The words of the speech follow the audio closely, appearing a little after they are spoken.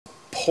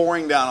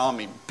pouring down on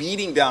me,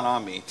 beating down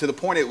on me, to the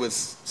point it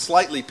was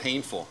slightly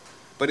painful.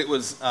 But it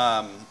was,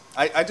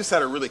 I just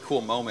had a really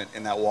cool moment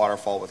in that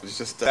waterfall. It was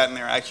just sat in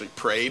there, I actually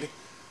prayed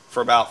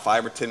for about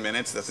 5 or 10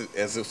 minutes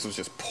as this was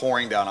just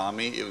pouring down on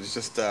me. It was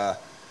just, I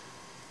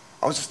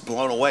was just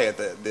blown away at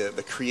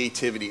the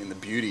creativity and the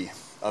beauty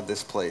of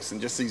this place,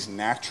 and just these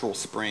natural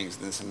springs,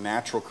 this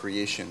natural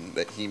creation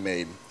that he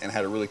made, and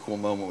had a really cool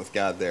moment with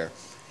God there.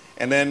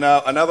 And then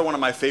another one of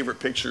my favorite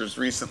pictures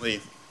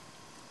recently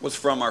was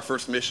from our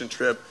first mission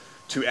trip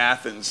to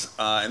Athens.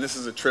 And this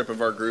is a trip of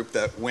our group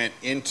that went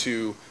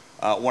into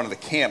one of the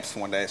camps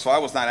one day. So I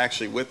was not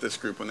actually with this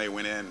group when they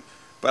went in.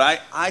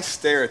 But I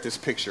stare at this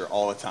picture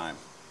all the time.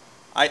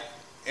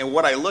 And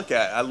what I look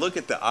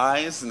at the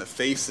eyes and the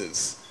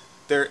faces.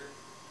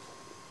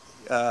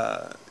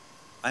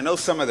 I know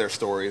some of their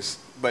stories,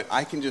 but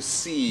I can just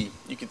see,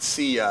 you can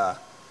see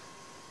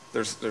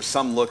there's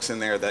some looks in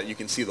there that you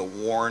can see the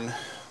worn,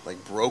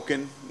 like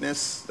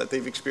brokenness that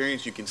they've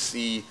experienced. You can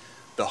see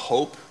the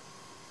hope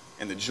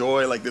and the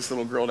joy, like this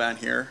little girl down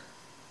here.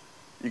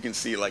 You can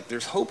see like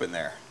there's hope in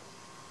there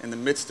in the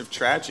midst of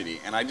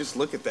tragedy. And I just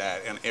look at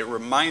that, and it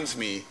reminds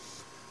me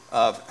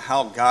of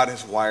how God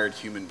has wired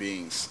human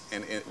beings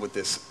and with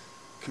this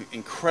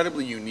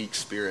incredibly unique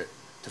spirit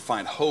to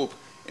find hope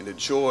and to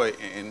joy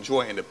and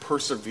to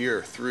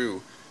persevere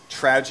through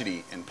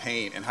tragedy and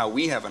pain, and how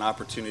we have an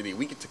opportunity.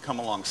 We get to come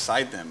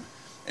alongside them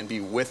and be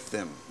with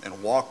them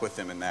and walk with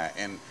them in that.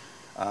 And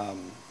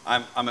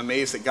I'm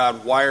amazed that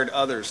God wired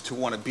others to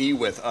want to be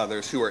with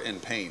others who are in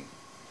pain.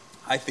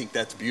 I think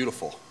that's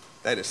beautiful.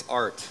 That is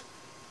art,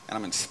 and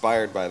I'm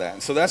inspired by that.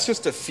 And so that's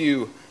just a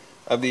few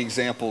of the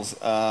examples,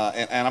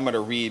 and I'm going to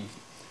read.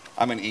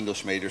 I'm an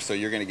English major, so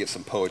you're going to get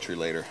some poetry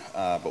later,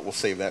 but we'll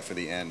save that for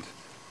the end.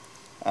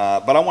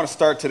 But I want to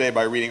start today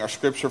by reading. Our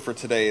scripture for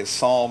today is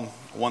Psalm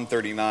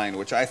 139,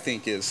 which I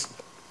think is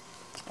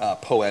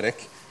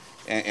poetic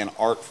and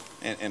art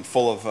and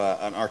full of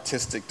an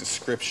artistic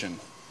description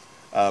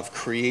of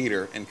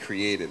creator and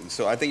created. And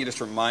so I think it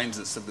just reminds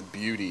us of the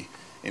beauty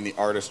and the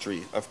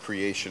artistry of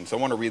creation. So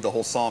I want to read the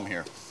whole psalm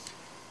here.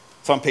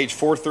 It's on page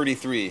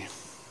 433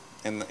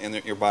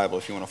 in your Bible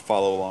if you want to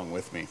follow along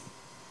with me.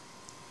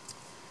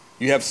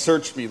 You have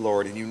searched me,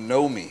 Lord, and you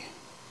know me.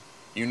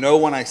 You know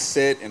when I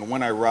sit and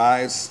when I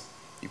rise.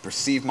 You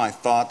perceive my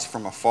thoughts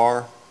from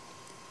afar.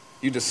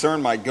 You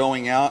discern my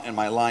going out and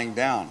my lying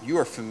down. You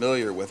are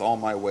familiar with all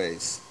my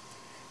ways.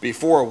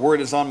 Before a word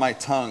is on my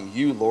tongue,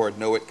 you, Lord,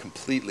 know it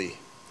completely.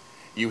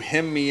 You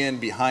hem me in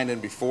behind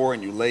and before,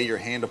 and you lay your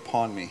hand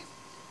upon me.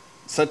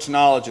 Such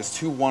knowledge is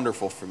too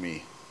wonderful for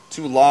me,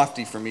 too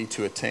lofty for me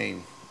to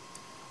attain.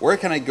 Where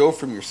can I go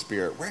from your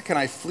spirit? Where can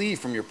I flee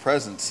from your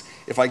presence?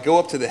 If I go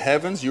up to the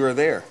heavens, you are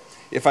there.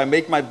 If I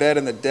make my bed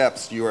in the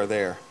depths, you are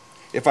there.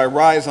 If I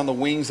rise on the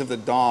wings of the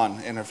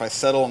dawn, and if I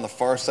settle on the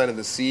far side of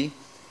the sea,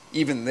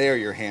 even there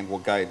your hand will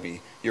guide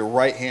me. Your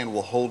right hand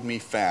will hold me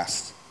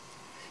fast.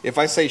 If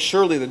I say,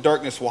 surely the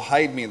darkness will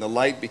hide me and the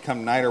light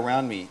become night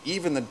around me,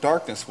 even the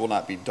darkness will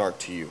not be dark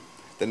to you.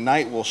 The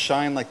night will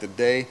shine like the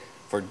day,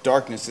 for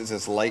darkness is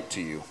as light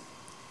to you.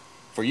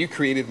 For you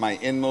created my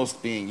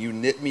inmost being. You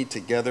knit me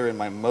together in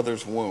my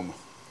mother's womb.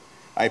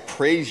 I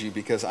praise you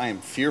because I am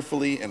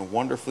fearfully and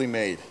wonderfully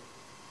made.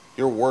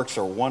 Your works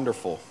are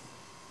wonderful.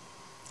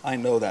 I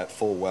know that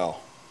full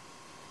well.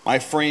 My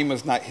frame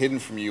was not hidden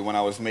from you when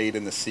I was made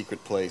in the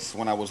secret place,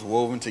 when I was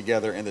woven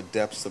together in the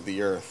depths of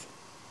the earth.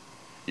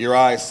 Your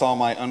eyes saw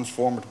my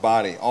unformed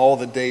body. All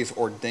the days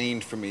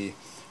ordained for me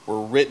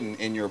were written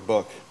in your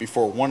book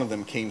before one of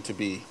them came to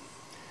be.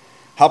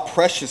 How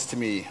precious to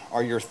me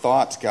are your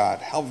thoughts, God.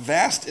 How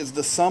vast is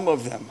the sum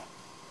of them.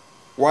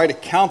 Were I to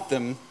count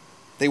them,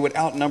 they would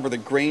outnumber the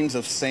grains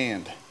of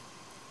sand.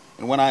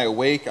 And when I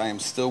awake, I am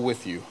still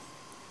with you.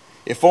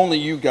 If only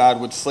you, God,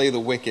 would slay the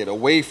wicked.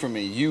 Away from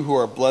me, you who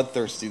are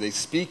bloodthirsty. They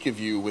speak of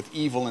you with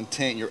evil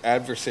intent. Your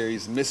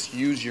adversaries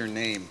misuse your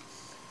name.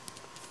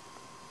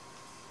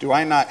 Do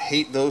I not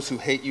hate those who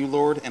hate you,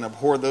 Lord, and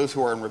abhor those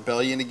who are in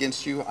rebellion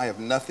against you? I have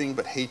nothing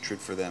but hatred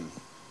for them.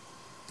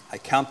 I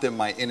count them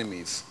my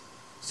enemies.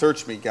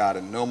 Search me, God,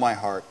 and know my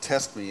heart.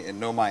 Test me and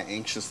know my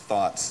anxious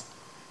thoughts.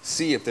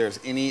 See if there is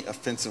any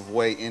offensive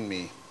way in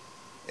me,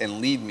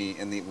 and lead me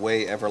in the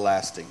way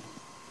everlasting.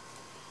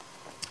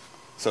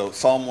 So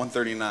Psalm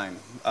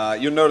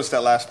 139. You'll notice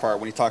that last part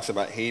when he talks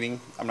about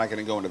hating. I'm not going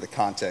to go into the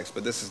context,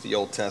 but this is the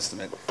Old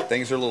Testament.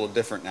 Things are a little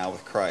different now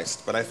with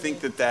Christ. But I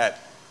think that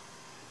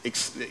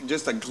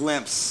just a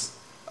glimpse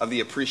of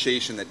the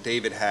appreciation that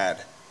David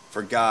had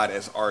for God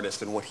as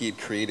artist and what he had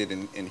created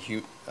in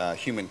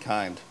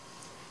humankind.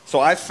 So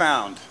I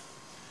found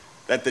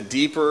that the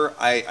deeper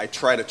I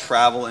try to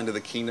travel into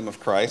the kingdom of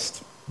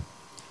Christ,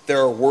 there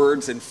are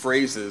words and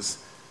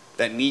phrases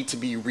that need to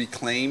be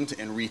reclaimed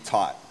and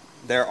retaught.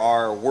 There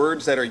are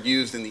words that are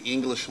used in the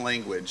English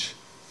language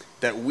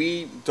that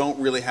we don't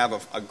really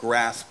have a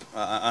grasp,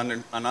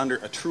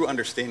 a true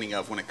understanding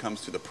of when it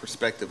comes to the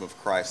perspective of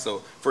Christ. So,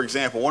 for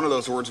example, one of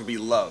those words would be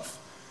love.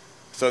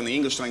 So in the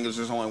English language,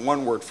 there's only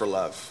one word for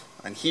love.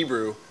 In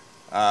Hebrew,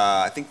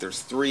 I think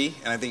there's 3,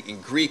 and I think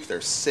in Greek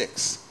there's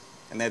 6.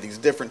 And they have these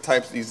different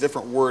types, these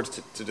different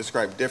words to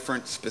describe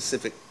different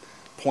specific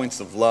points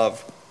of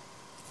love.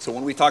 So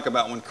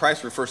when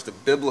Christ refers to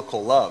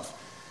biblical love,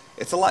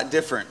 it's a lot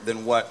different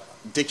than what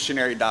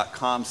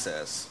dictionary.com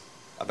says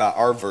about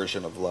our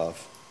version of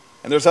love.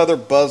 And there's other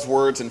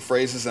buzzwords and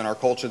phrases in our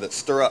culture that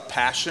stir up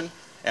passion,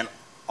 and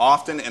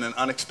often in an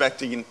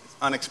unexpected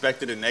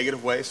and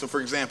negative way. So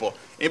for example,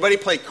 anybody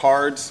play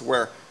cards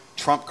where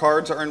trump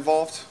cards are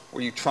involved,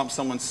 where you trump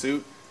someone's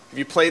suit? Have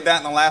you played that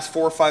in the last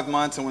 4 or 5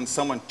 months, and when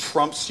someone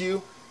trumps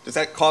you, does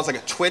that cause like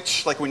a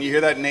twitch, like when you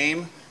hear that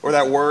name or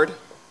that word?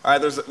 All right,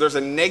 there's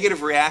a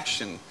negative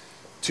reaction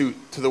to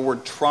the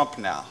word Trump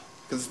now,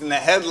 because it's in the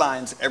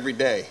headlines every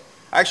day.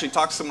 I actually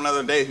talked to someone the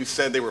other day who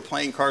said they were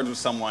playing cards with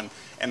someone,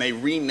 and they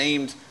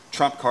renamed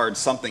Trump cards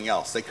something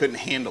else. They couldn't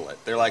handle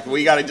it. They're like,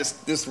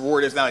 this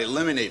word is now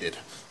eliminated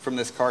from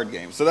this card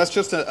game. So that's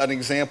just an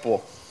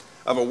example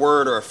of a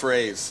word or a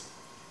phrase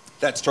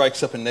that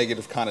strikes up a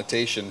negative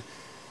connotation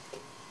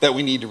that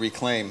we need to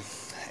reclaim.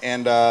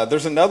 And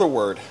there's another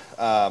word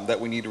that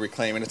we need to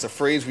reclaim, and it's a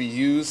phrase we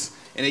use,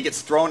 and it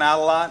gets thrown out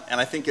a lot, and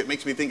I think it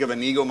makes me think of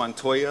Inigo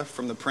Montoya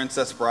from The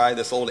Princess Bride,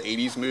 this old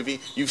 80s movie.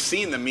 You've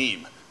seen the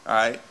meme, all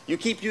right? You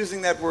keep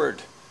using that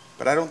word,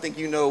 but I don't think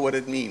you know what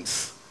it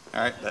means,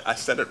 all right? I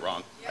said it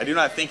wrong. I do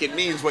not think it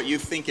means what you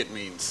think it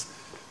means.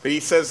 But he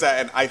says that,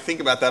 and I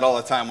think about that all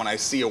the time when I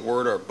see a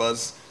word or a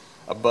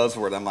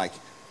buzzword. I'm like,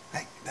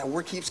 hey, that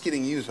word keeps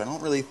getting used, but I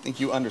don't really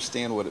think you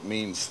understand what it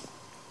means.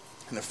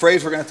 And the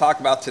phrase we're going to talk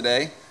about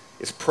today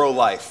is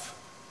pro-life.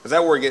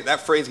 Because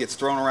that phrase gets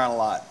thrown around a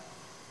lot.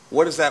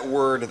 What does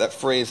that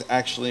phrase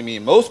actually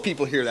mean? Most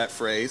people hear that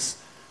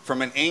phrase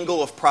from an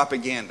angle of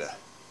propaganda.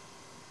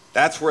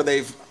 That's where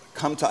they've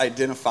come to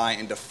identify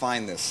and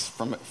define this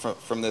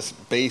from this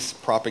base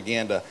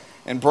propaganda.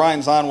 And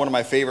Brian Zahnd, one of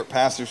my favorite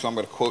pastors who I'm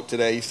going to quote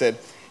today, he said,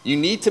 "You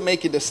need to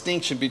make a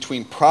distinction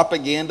between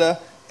propaganda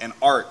and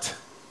art.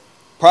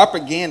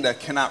 Propaganda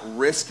cannot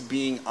risk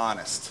being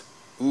honest."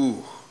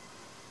 Ooh.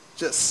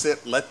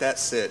 Just let that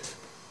sit.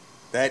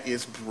 That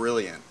is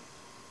brilliant.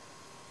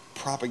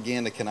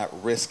 Propaganda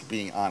cannot risk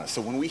being honest.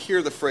 So when we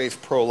hear the phrase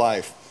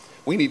pro-life,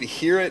 we need to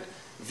hear it,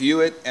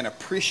 view it, and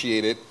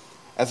appreciate it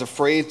as a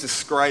phrase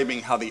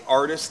describing how the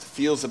artist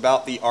feels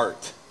about the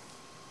art,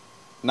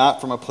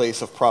 not from a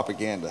place of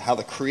propaganda. How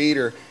the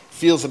creator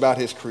feels about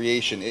his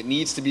creation. It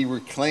needs to be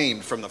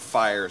reclaimed from the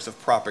fires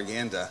of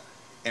propaganda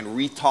and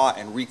retaught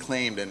and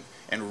reclaimed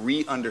and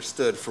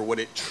re-understood for what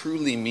it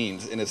truly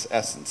means in its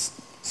essence.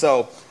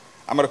 So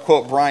I'm going to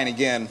quote Brian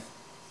again.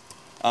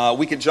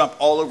 We could jump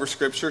all over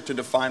Scripture to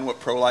define what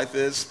pro-life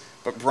is,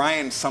 but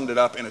Brian summed it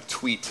up in a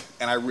tweet,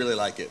 and I really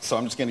like it. So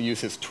I'm just going to use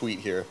his tweet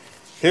here.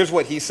 Here's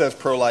what he says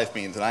pro-life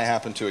means, and I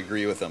happen to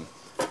agree with him.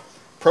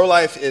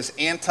 Pro-life is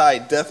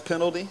anti-death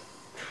penalty,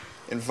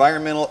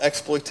 environmental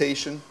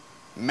exploitation,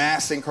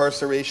 mass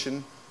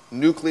incarceration,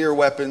 nuclear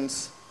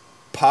weapons,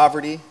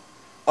 poverty,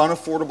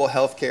 unaffordable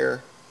health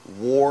care,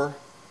 war,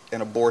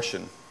 and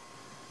abortion.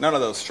 None of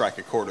those strike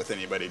a chord with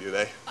anybody, do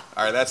they?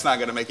 All right, that's not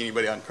going to make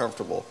anybody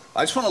uncomfortable.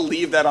 I just want to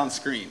leave that on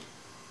screen.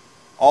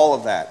 All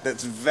of that.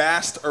 That's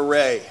vast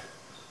array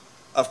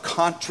of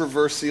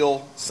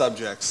controversial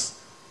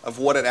subjects of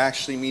what it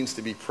actually means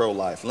to be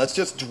pro-life. And let's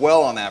just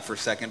dwell on that for a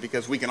second,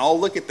 because we can all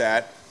look at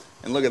that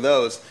and look at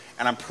those,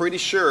 and I'm pretty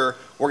sure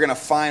we're going to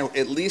find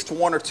at least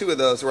one or two of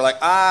those where we're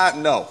like,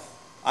 no,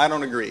 I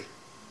don't agree.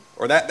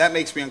 Or that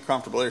makes me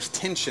uncomfortable. There's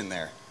tension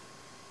there.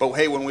 But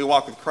hey, when we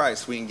walk with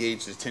Christ, we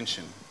engage the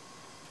tension.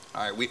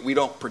 All right, we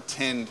don't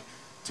pretend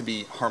to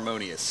be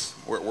harmonious.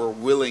 We're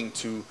willing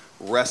to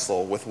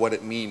wrestle with what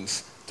it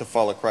means to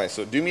follow Christ.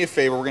 So do me a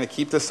favor, we're going to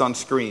keep this on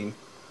screen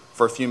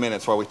for a few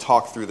minutes while we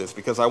talk through this,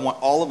 because I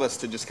want all of us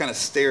to just kind of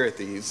stare at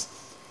these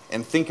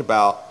and think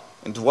about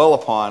and dwell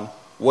upon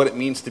what it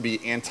means to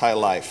be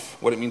anti-life,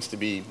 what it means to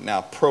be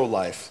now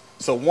pro-life.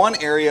 So one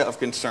area of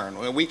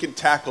concern, we could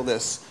tackle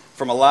this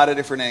from a lot of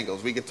different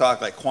angles. We could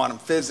talk like quantum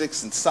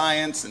physics and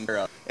science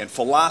and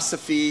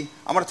philosophy.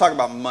 I'm going to talk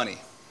about money.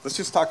 Let's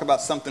just talk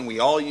about something we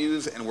all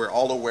use and we're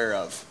all aware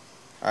of.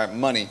 All right,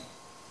 money.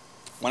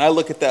 When I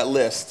look at that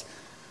list,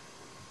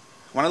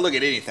 when I look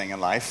at anything in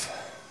life,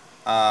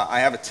 I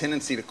have a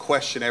tendency to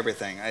question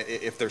everything.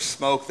 If there's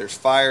smoke, there's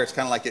fire. It's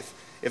kind of like if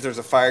there's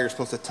a fire, you're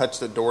supposed to touch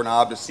the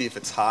doorknob to see if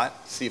it's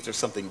hot, see if there's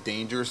something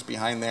dangerous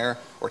behind there,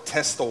 or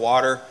test the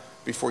water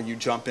before you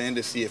jump in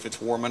to see if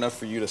it's warm enough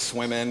for you to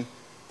swim in.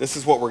 This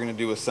is what we're going to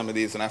do with some of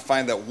these. And I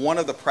find that one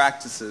of the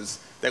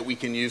practices that we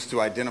can use to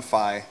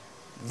identify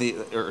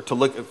or to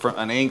look from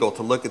an angle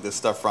to look at this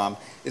stuff from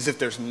is if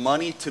there's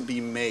money to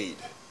be made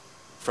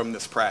from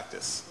this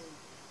practice.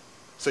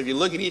 So if you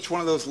look at each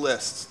one of those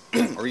lists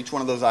or each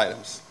one of those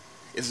items,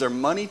 is there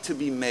money to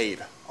be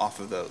made off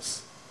of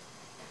those?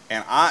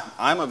 And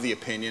I'm of the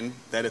opinion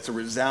that it's a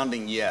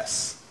resounding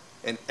yes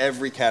in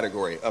every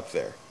category up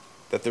there,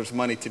 that there's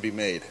money to be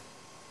made.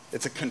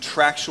 It's a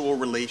contractual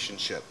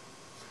relationship.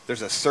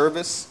 There's a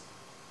service,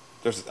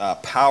 there's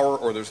power,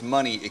 or there's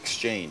money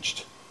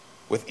exchanged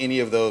with any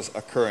of those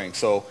occurring.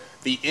 So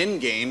the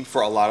end game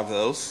for a lot of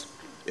those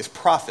is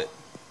profit.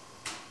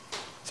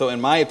 So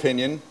in my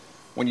opinion,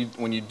 when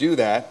you do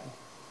that,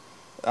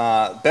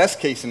 best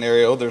case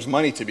scenario, there's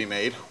money to be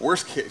made.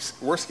 Worst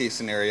case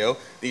scenario,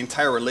 the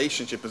entire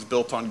relationship is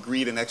built on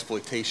greed and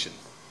exploitation.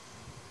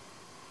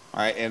 All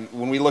right, and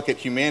when we look at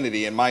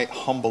humanity, in my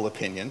humble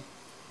opinion,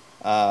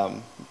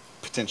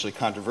 potentially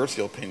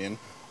controversial opinion,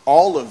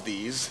 all of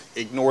these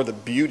ignore the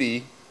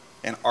beauty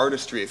and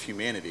artistry of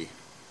humanity.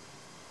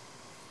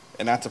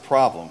 And that's a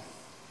problem.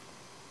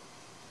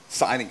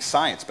 So I think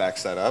science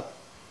backs that up.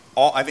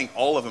 I think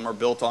all of them are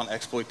built on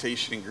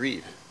exploitation and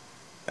greed.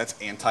 That's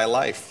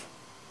anti-life.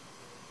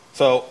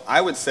 So I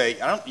would say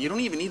you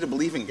don't even need to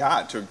believe in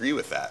God to agree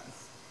with that.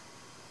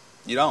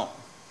 You don't.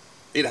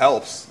 It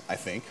helps, I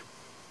think.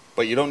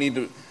 But you don't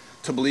need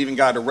to believe in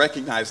God to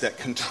recognize that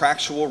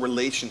contractual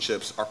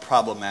relationships are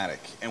problematic.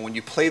 And when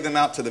you play them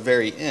out to the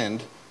very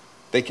end,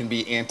 they can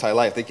be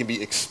anti-life. They can be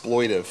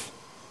exploitive.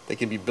 They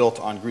can be built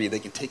on greed. They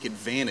can take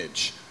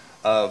advantage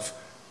of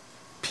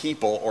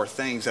people or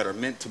things that are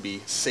meant to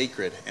be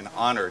sacred and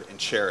honored and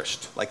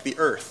cherished, like the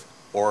earth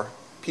or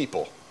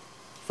people,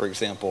 for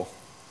example.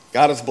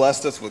 God has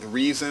blessed us with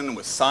reason,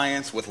 with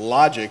science, with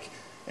logic,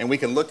 and we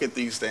can look at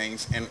these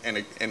things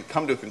and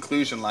come to a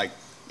conclusion like,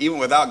 even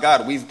without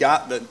God, we've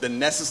got the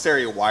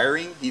necessary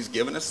wiring, he's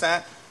given us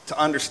that, to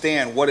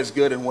understand what is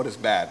good and what is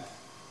bad.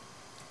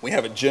 We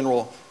have a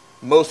general,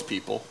 most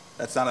people,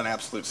 that's not an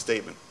absolute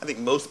statement, I think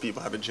most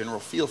people have a general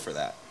feel for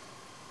that.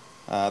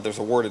 There's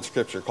a word in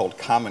Scripture called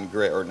common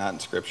grace, or not in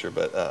Scripture,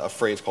 but a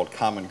phrase called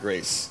common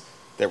grace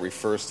that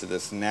refers to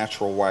this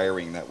natural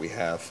wiring that we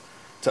have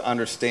to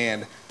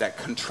understand that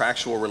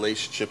contractual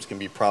relationships can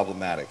be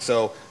problematic.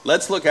 So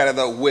let's look at it,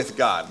 though, with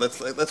God.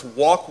 Let's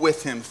walk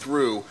with him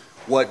through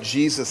what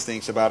Jesus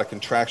thinks about a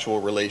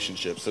contractual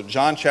relationship. So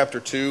John chapter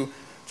 2,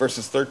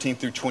 verses 13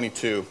 through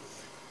 22.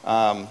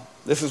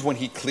 This is when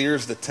he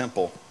clears the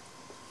temple.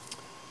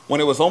 When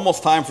it was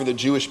almost time for the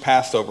Jewish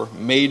Passover,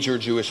 major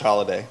Jewish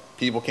holiday,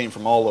 people came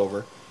from all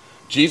over,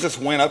 Jesus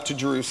went up to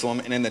Jerusalem,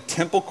 and in the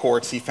temple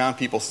courts he found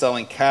people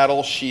selling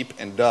cattle, sheep,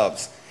 and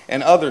doves,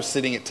 and others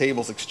sitting at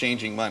tables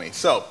exchanging money.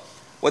 So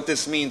what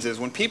this means is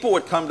when people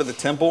would come to the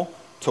temple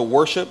to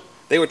worship,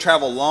 they would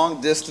travel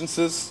long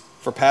distances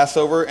for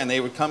Passover, and they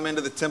would come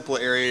into the temple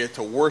area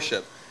to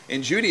worship.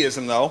 In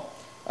Judaism, though,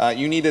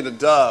 you needed a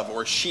dove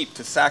or a sheep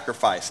to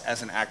sacrifice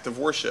as an act of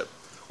worship.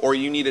 Or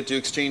you needed to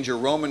exchange your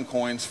Roman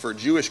coins for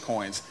Jewish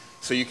coins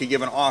so you could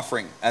give an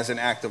offering as an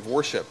act of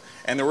worship.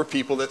 And there were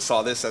people that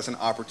saw this as an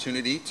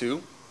opportunity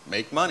to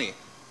make money,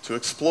 to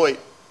exploit.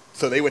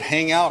 So they would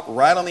hang out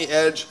right on the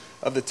edge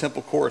of the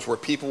temple courts where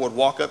people would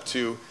walk up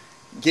to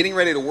getting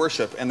ready to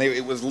worship, and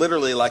it was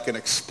literally like an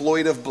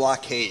exploitive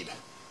blockade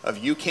of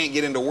you can't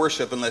get into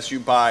worship unless you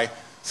buy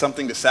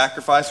something to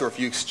sacrifice or if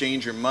you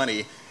exchange your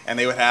money, and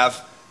they would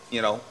have,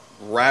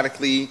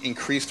 radically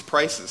increased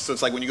prices. So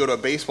it's like when you go to a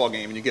baseball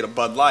game and you get a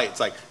Bud Light, it's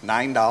like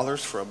 $9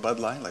 for a Bud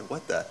Light. Like,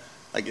 what the?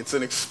 Like, it's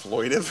an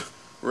exploitive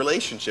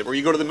relationship. Or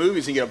you go to the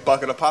movies and you get a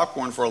bucket of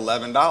popcorn for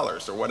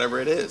 $11 or whatever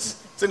it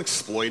is. It's an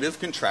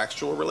exploitive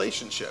contractual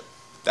relationship.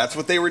 That's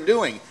what they were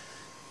doing.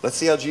 Let's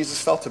see how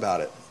Jesus felt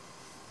about it.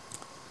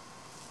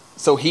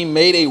 So he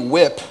made a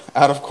whip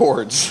out of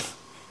cords,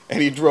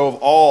 and he drove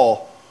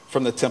all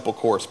from the temple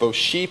courts, both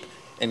sheep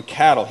and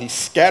cattle. He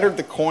scattered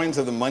the coins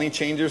of the money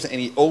changers,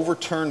 and he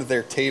overturned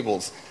their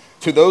tables.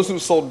 To those who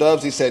sold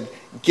doves, he said,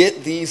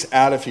 "Get these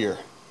out of here.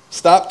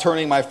 Stop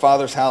turning my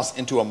Father's house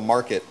into a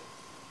market."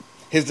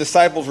 His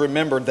disciples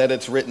remembered that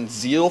it's written,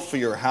 "Zeal for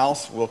your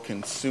house will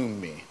consume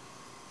me."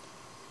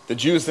 The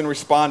Jews then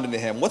responded to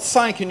him, "What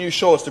sign can you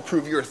show us to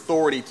prove your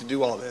authority to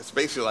do all this?"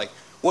 Basically like,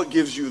 what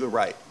gives you the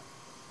right?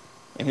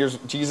 And here's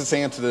Jesus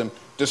answered them,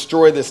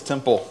 "Destroy this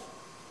temple,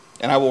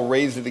 and I will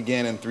raise it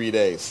again in 3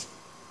 days."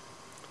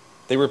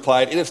 They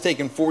replied, "It has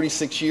taken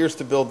 46 years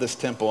to build this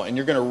temple, and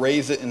you're going to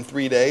raise it in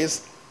 3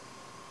 days?"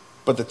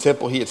 But the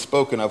temple he had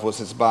spoken of was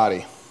his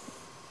body.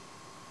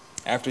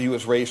 After he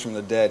was raised from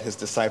the dead, his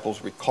disciples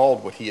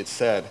recalled what he had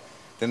said.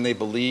 Then they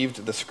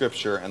believed the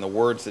scripture and the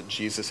words that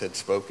Jesus had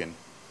spoken.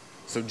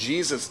 So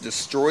Jesus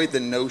destroyed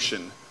the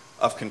notion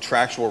of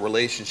contractual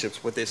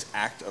relationships with this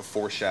act of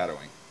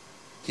foreshadowing.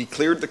 He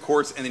cleared the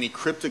courts, and then he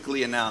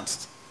cryptically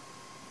announced,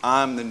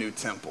 "I'm the new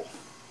temple,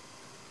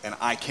 and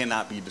I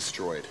cannot be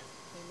destroyed."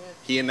 Amen.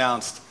 He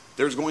announced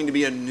there's going to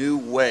be a new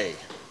way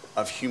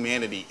of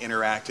humanity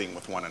interacting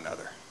with one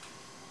another.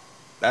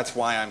 That's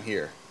why I'm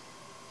here.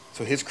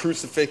 So his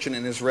crucifixion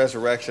and his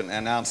resurrection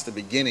announced the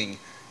beginning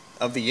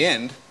of the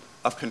end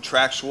of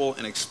contractual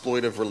and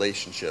exploitive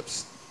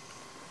relationships.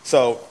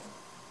 So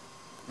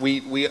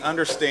we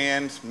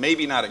understand,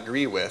 maybe not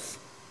agree with,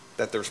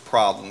 that there's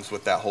problems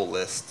with that whole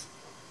list.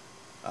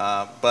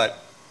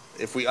 But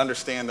if we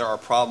understand there are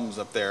problems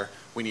up there,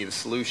 we need a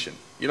solution.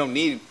 You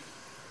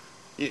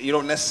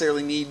don't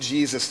necessarily need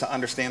Jesus to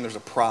understand there's a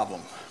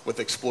problem with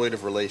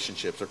exploitive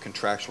relationships or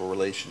contractual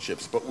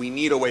relationships, but we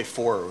need a way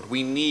forward.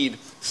 We need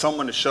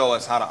someone to show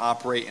us how to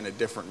operate in a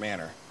different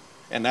manner.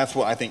 And that's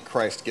what I think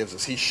Christ gives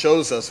us. He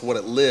shows us what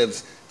it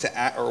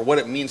what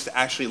it means to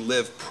actually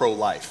live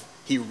pro-life.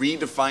 He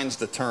redefines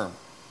the term.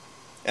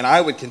 And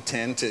I would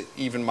contend to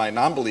even my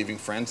non-believing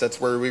friends,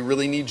 that's where we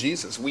really need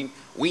Jesus. We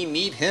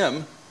need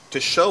him to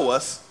show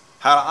us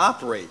how to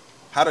operate,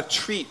 how to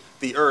treat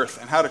the earth,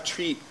 and how to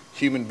treat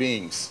human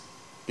beings.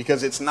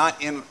 Because it's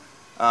not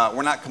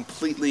we're not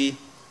completely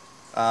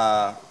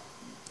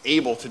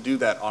able to do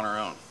that on our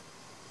own.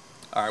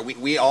 All right,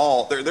 we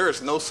all, there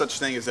is no such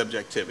thing as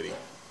objectivity.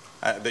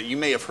 That you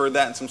may have heard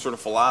that in some sort of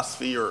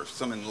philosophy or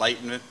some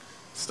enlightenment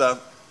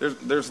stuff.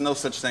 There's no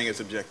such thing as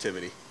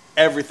objectivity.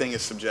 Everything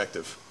is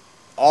subjective.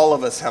 All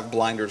of us have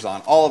blinders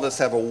on. All of us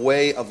have a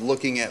way of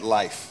looking at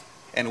life.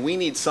 And we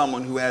need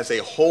someone who has a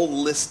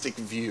holistic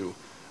view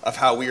of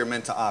how we are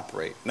meant to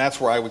operate. And that's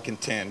where I would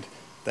contend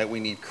that we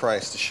need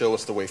Christ to show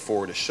us the way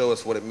forward, to show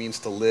us what it means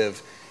to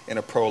live in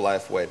a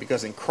pro-life way.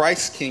 Because in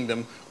Christ's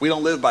kingdom, we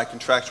don't live by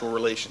contractual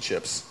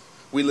relationships.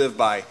 We live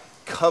by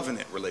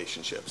covenant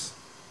relationships.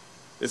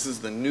 This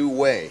is the new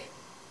way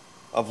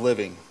of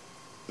living.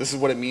 This is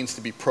what it means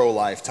to be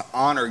pro-life, to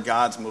honor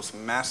God's most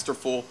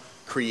masterful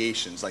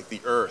creations like the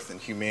earth and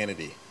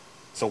humanity.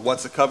 So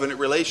what's a covenant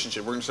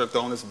relationship? We're going to start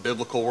throwing this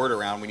biblical word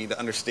around. We need to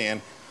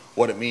understand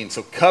what it means.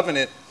 So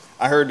covenant,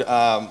 I heard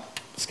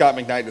Scott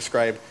McKnight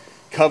describe,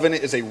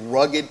 covenant is a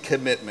rugged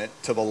commitment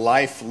to the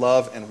life,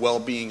 love, and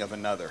well-being of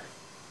another.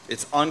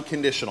 It's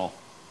unconditional.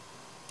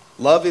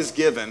 Love is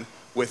given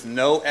with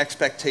no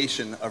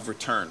expectation of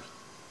return.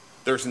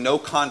 There's no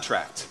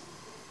contract.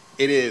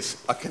 It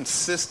is a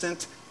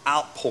consistent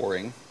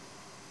outpouring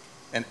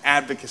and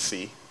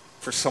advocacy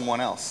for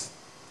someone else.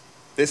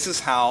 This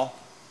is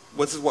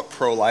what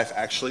pro-life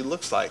actually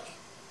looks like.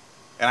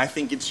 And I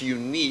think it's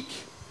unique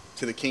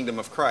to the kingdom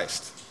of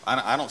Christ.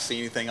 I don't see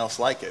anything else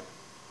like it.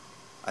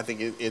 I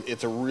think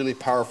it's a really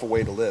powerful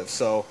way to live.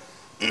 So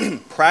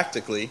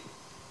practically,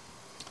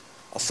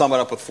 I'll sum it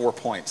up with 4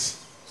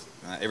 points.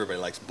 Everybody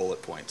likes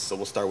bullet points. So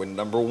we'll start with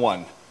number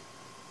 1.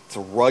 It's a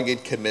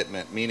rugged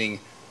commitment, meaning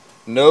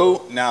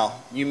I'll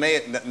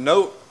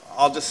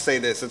just say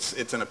this,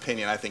 it's an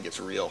opinion, I think it's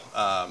real.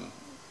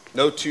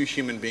 No two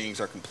human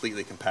beings are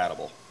completely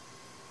compatible.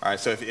 All right,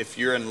 so if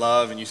you're in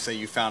love and you say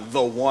you found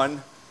the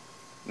one,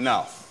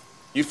 no.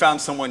 You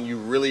found someone you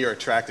really are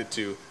attracted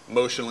to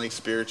emotionally,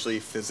 spiritually,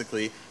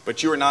 physically,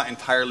 but you are not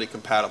entirely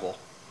compatible.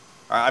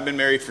 All right, I've been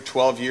married for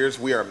 12 years.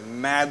 We are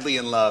madly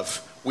in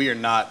love. We are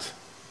not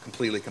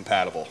completely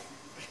compatible.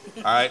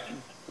 All right?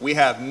 We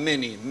have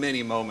many,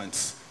 many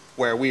moments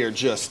where we are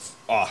just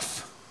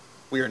off.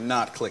 We are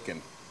not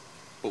clicking.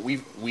 But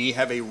we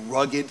have a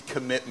rugged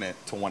commitment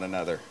to one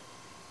another.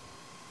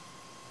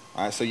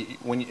 All right, so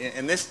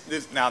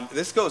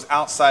this goes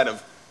outside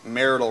of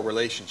marital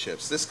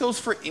relationships. This goes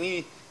for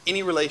any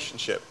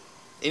relationship.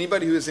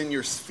 Anybody who is in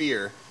your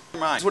sphere.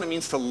 This is what it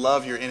means to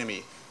love your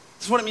enemy.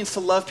 This is what it means to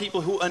love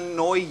people who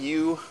annoy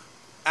you.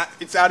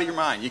 It's out of your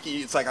mind.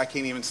 It's like, I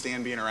can't even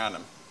stand being around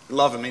them.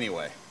 Love them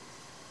anyway.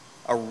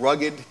 A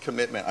rugged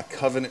commitment, a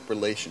covenant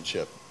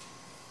relationship.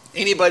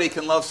 Anybody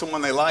can love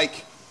someone they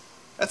like.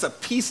 That's a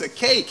piece of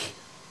cake.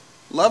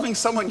 Loving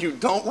someone you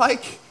don't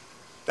like,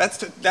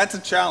 that's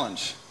a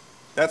challenge.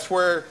 That's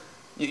where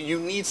you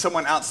need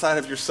someone outside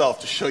of yourself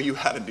to show you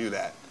how to do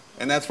that.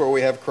 And that's where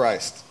we have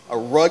Christ, a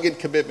rugged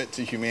commitment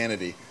to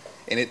humanity.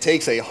 And it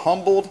takes a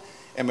humbled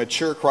and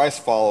mature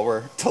Christ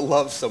follower to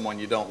love someone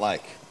you don't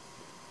like.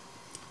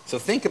 So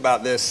think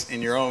about this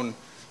in your own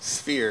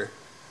sphere.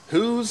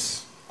 Who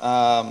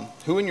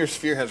in your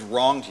sphere has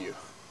wronged you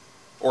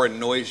or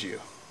annoys you?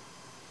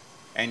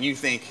 And you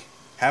think,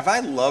 have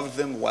I loved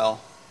them well?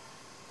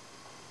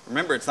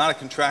 Remember, it's not a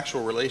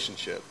contractual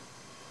relationship.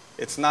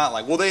 It's not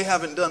like, well, they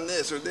haven't done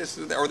this, or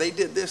they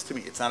did this to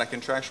me. It's not a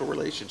contractual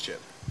relationship.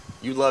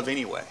 You love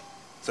anyway.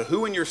 So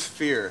who in your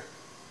sphere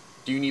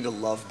do you need to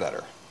love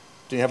better?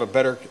 Do you have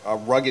a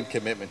rugged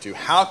commitment to?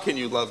 How can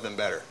you love them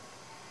better?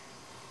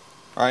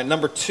 All right,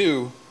 number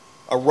 2,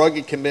 a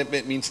rugged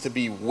commitment means to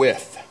be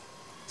with.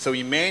 So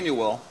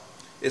Emmanuel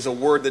is a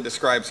word that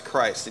describes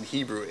Christ in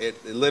Hebrew.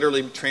 It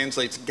literally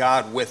translates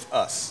God with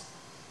us.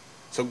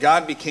 So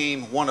God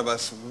became one of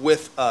us,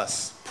 with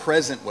us,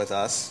 present with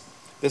us.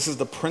 This is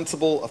the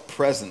principle of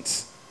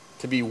presence,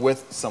 to be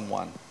with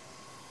someone,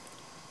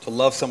 to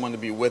love someone, to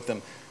be with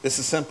them. This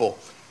is simple.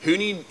 Who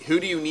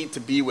do you need to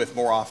be with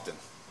more often?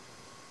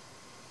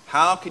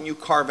 How can you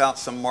carve out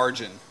some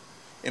margin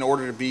in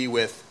order to be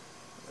with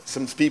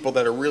some people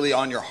that are really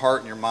on your heart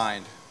and your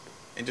mind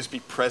and just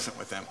be present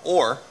with them?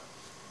 Or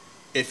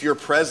if you're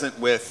present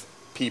with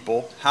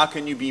people, how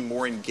can you be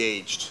more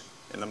engaged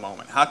in the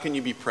moment? How can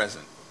you be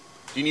present?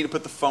 Do you need to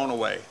put the phone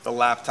away, the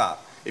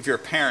laptop? If you're a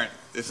parent,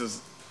 this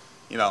is,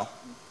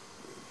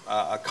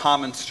 a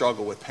common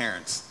struggle with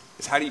parents.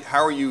 Is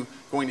how are you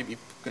going to be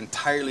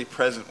entirely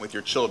present with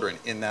your children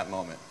in that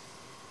moment?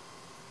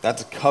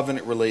 That's a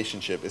covenant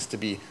relationship, is to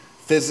be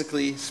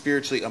physically,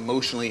 spiritually,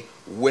 emotionally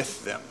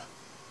with them.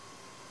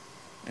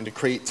 And to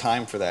create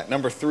time for that.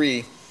 Number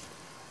 3,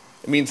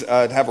 it means to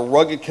have a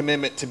rugged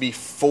commitment to be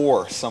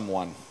for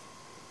someone.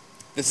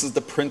 This is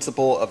the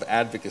principle of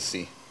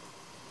advocacy.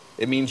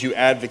 It means you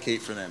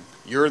advocate for them.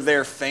 You're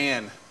their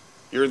fan.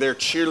 You're their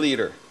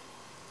cheerleader.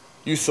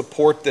 You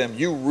support them.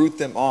 You root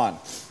them on.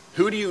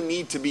 Who do you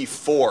need to be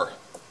for?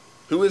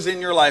 Who is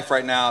in your life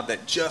right now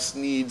that just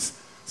needs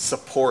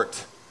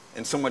support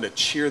and someone to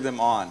cheer them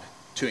on,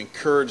 to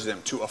encourage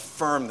them, to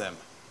affirm them?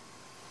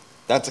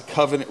 That's a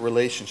covenant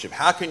relationship.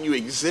 How can you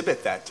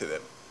exhibit that to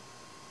them?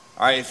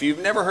 All right, if you've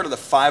never heard of the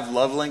 5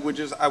 love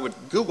languages, I would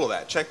Google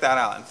that, check that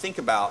out, and think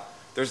about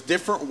there's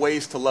different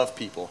ways to love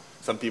people.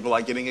 Some people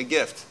like getting a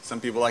gift.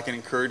 Some people like an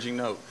encouraging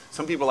note.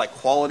 Some people like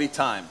quality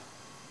time.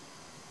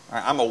 All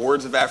right, I'm a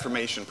words of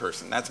affirmation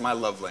person. That's my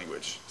love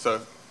language. So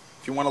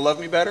if you want to love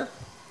me better,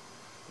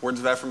 words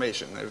of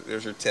affirmation.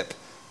 There's your tip.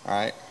 All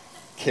right.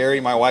 Carrie,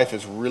 my wife,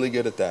 is really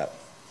good at that.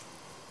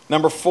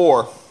 Number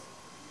 4,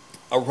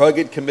 a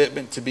rugged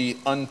commitment to be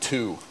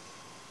unto.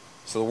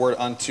 So the word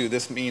unto,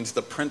 this means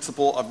the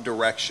principle of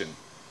direction.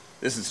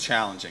 This is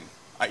challenging.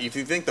 If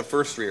you think the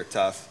first 3 are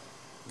tough,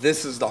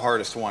 this is the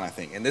hardest one, I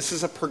think. And this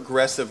is a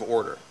progressive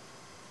order.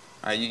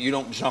 All right, you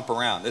don't jump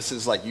around. This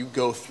is like you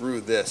go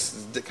through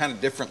this kind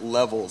of different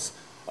levels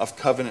of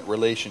covenant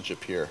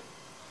relationship here.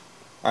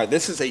 All right,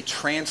 this is a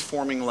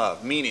transforming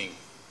love, meaning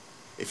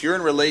if you're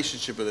in a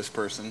relationship with this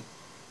person,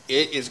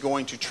 it is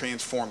going to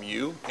transform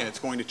you and it's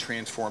going to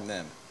transform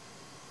them.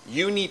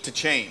 You need to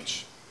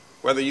change,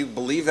 whether you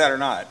believe that or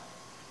not.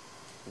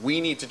 We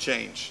need to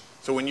change.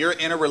 So when you're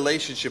in a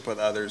relationship with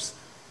others,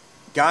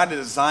 God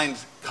designed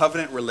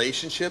covenant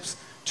relationships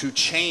to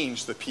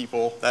change the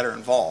people that are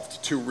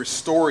involved, to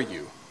restore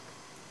you,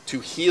 to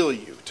heal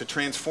you, to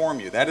transform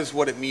you. That is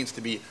what it means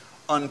to be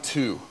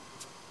unto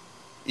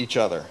each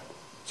other.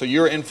 So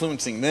you're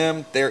influencing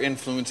them, they're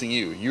influencing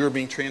you. You're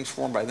being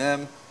transformed by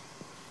them,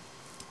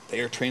 they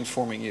are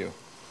transforming you.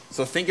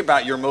 So think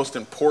about your most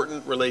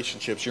important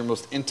relationships, your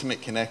most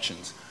intimate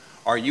connections.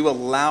 Are you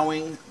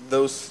allowing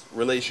those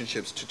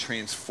relationships to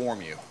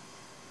transform you?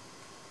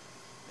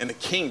 In the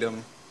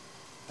kingdom,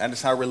 that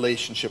is how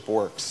relationship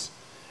works.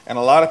 And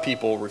a lot of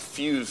people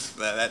refuse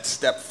that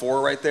step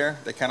 4 right there.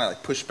 They kind of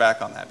like push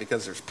back on that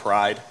because there's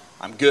pride.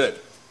 I'm good.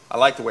 I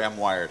like the way I'm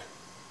wired.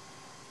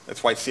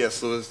 That's why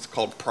C.S. Lewis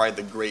called pride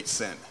the great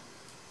sin.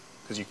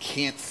 Because you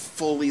can't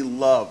fully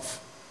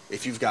love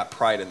if you've got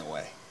pride in the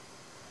way.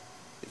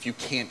 If you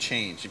can't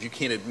change, if you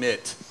can't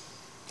admit,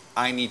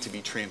 I need to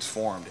be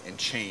transformed and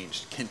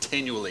changed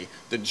continually.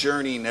 The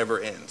journey never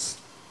ends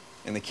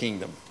in the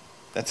kingdom.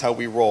 That's how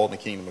we roll in the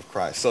kingdom of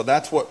Christ. So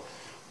that's what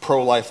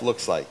pro-life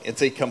looks like.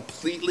 It's a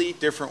completely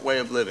different way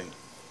of living.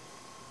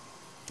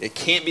 It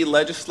can't be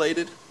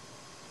legislated.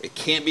 It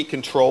can't be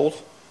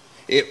controlled.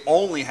 It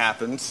only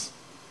happens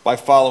by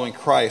following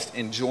Christ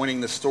and joining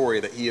the story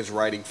that he is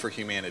writing for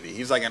humanity.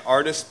 He's like an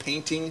artist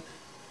painting,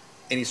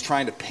 and he's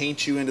trying to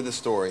paint you into the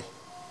story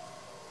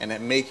and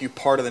then make you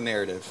part of the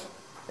narrative.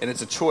 And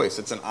it's a choice.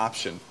 It's an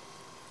option.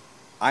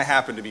 I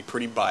happen to be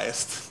pretty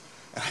biased,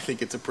 and I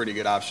think it's a pretty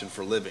good option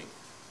for living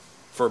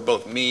for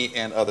both me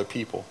and other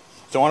people.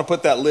 So I want to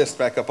put that list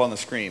back up on the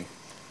screen.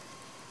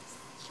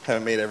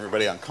 Haven't made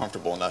everybody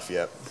uncomfortable enough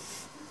yet.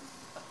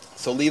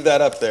 So leave that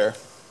up there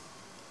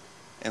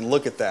and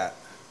look at that.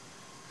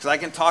 Because I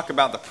can talk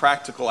about the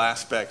practical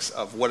aspects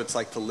of what it's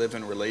like to live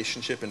in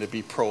relationship and to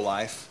be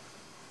pro-life.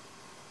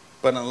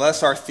 But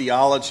unless our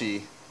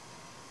theology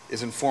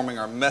is informing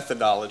our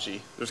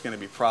methodology, there's going to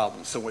be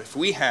problems. So if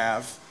we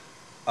have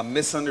a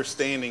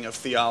misunderstanding of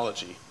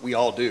theology, we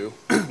all do.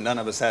 None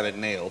of us have it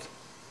nailed.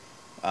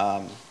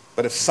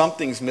 But if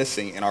something's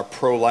missing in our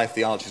pro-life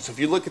theology, so if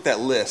you look at that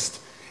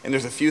list and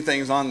there's a few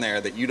things on there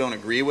that you don't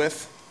agree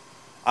with,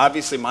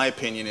 obviously my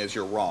opinion is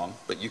you're wrong,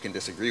 but you can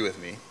disagree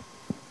with me.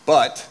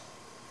 But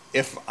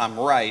if I'm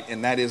right,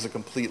 and that is a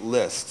complete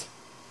list,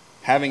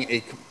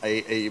 having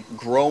a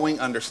growing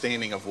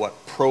understanding of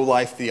what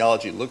pro-life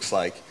theology looks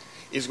like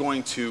is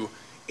going to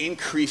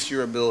increase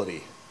your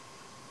ability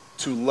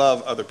to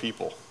love other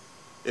people.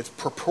 It's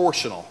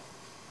proportional.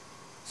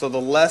 So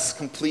the less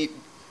complete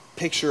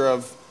picture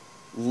of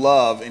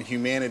love and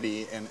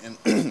humanity and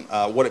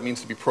what it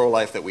means to be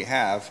pro-life that we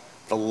have,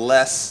 the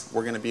less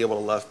we're going to be able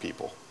to love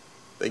people.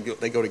 They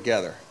go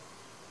together.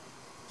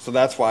 So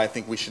that's why I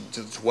think we should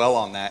just dwell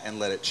on that and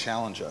let it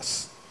challenge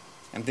us.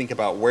 And think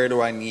about where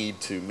do I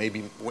need to,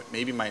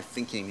 maybe my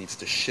thinking needs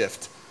to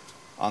shift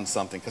on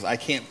something. Because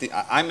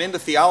I'm into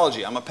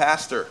theology. I'm a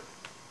pastor.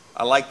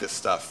 I like this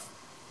stuff.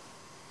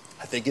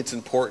 I think it's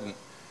important.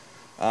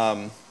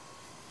 I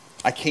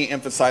can't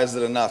emphasize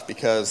it enough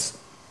because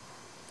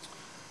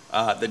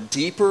the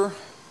deeper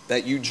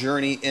that you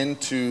journey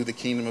into the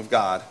kingdom of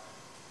God,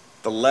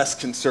 the less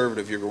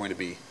conservative you're going to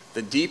be.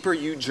 The deeper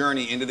you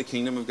journey into the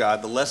kingdom of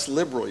God, the less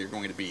liberal you're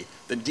going to be.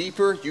 The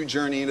deeper you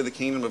journey into the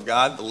kingdom of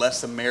God, the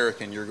less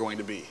American you're going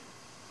to be.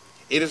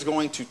 It is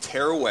going to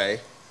tear away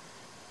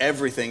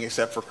everything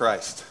except for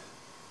Christ.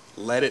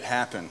 Let it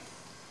happen.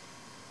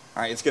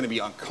 All right, it's going to be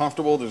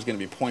uncomfortable. There's going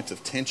to be points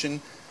of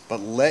tension, but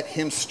let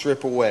him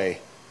strip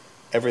away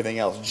everything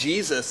else.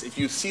 Jesus, if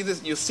you see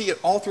this, you'll see it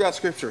all throughout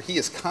Scripture. He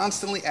is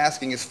constantly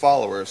asking his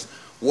followers,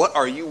 what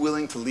are you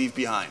willing to leave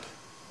behind?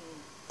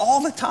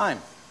 All the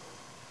time.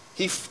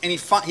 He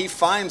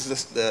finds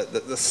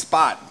the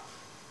spot.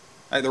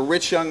 Right, the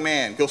rich young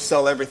man, go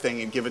sell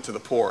everything and give it to the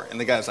poor. And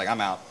the guy's like,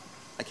 I'm out.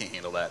 I can't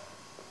handle that.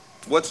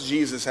 What's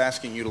Jesus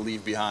asking you to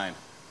leave behind?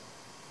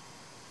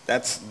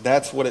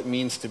 That's what it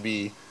means to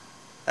be.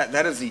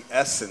 That is the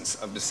essence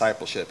of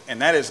discipleship.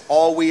 And that is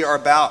all we are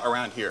about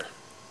around here.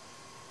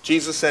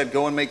 Jesus said,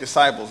 go and make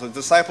disciples. A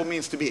disciple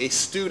means to be a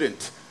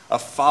student, a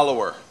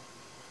follower.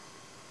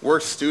 We're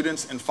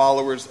students and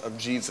followers of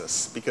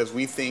Jesus because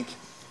we think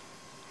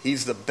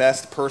he's the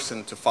best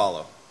person to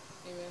follow.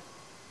 Amen.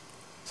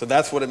 So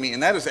that's what it means.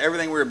 And that is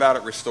everything we're about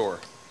at Restore.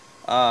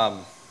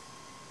 That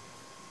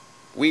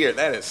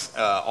is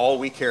all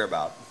we care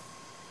about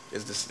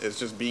is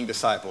just being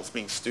disciples,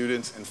 being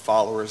students and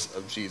followers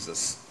of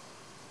Jesus.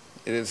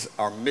 It is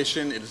our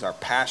mission. It is our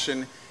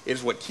passion. It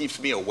is what keeps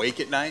me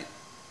awake at night.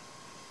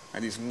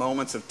 And these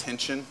moments of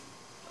tension,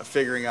 of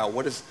figuring out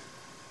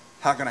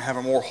how can I have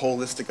a more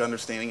holistic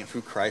understanding of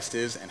who Christ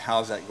is and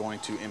how is that going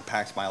to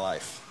impact my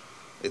life?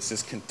 It's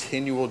this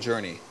continual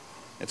journey.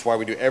 It's why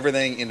we do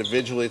everything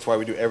individually. It's why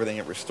we do everything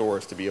at Restore,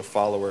 is to be a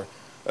follower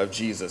of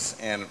Jesus.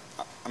 And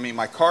I mean,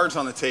 my card's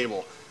on the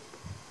table.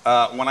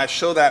 When I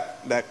show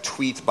that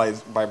tweet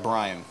by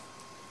Brian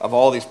of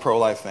all these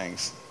pro-life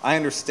things, I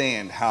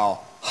understand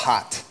how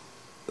hot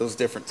those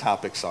different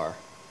topics are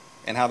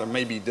and how there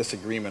may be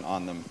disagreement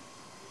on them.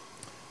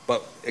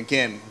 But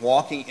again,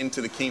 walking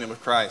into the kingdom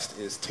of Christ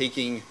is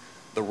taking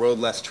the road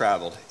less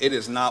traveled. It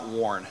is not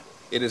worn.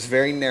 It is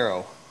very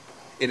narrow.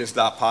 It is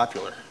not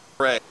popular.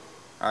 Pray.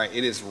 All right,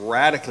 it is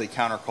radically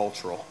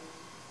countercultural.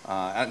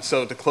 And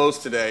so to close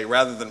today,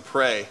 rather than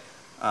pray,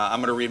 I'm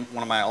going to read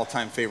one of my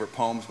all-time favorite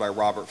poems by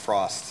Robert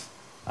Frost,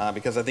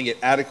 because I think it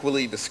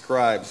adequately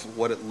describes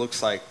what it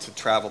looks like to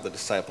travel the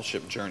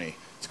discipleship journey.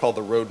 It's called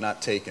The Road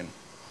Not Taken.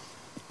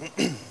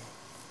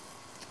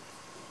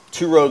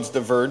 Two roads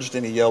diverged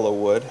in a yellow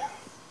wood,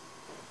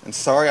 and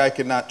sorry I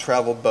could not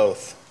travel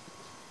both.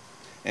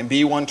 And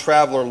be one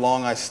traveler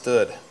long I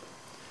stood,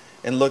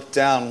 and looked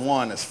down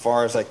one as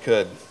far as I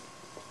could,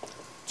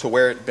 to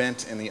where it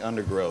bent in the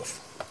undergrowth.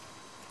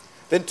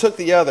 Then took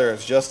the other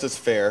as just as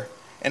fair,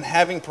 and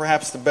having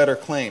perhaps the better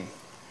claim,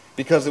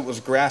 because it was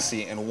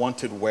grassy and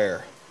wanted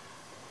wear.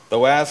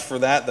 Though as for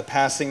that, the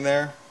passing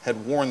there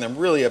had worn them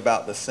really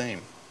about the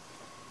same.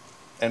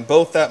 And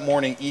both that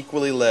morning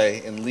equally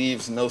lay in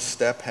leaves no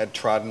step had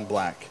trodden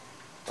black.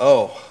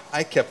 Oh,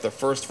 I kept the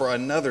first for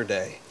another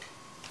day.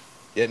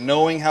 Yet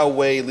knowing how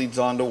way leads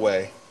on to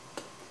way,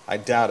 I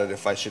doubted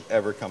if I should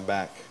ever come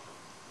back.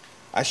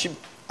 I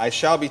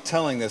shall be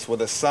telling this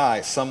with a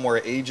sigh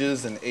somewhere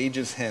ages and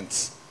ages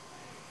hence.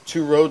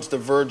 Two roads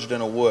diverged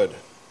in a wood,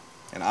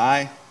 and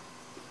I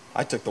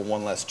took the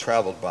one less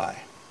traveled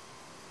by,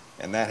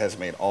 and that has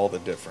made all the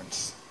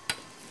difference.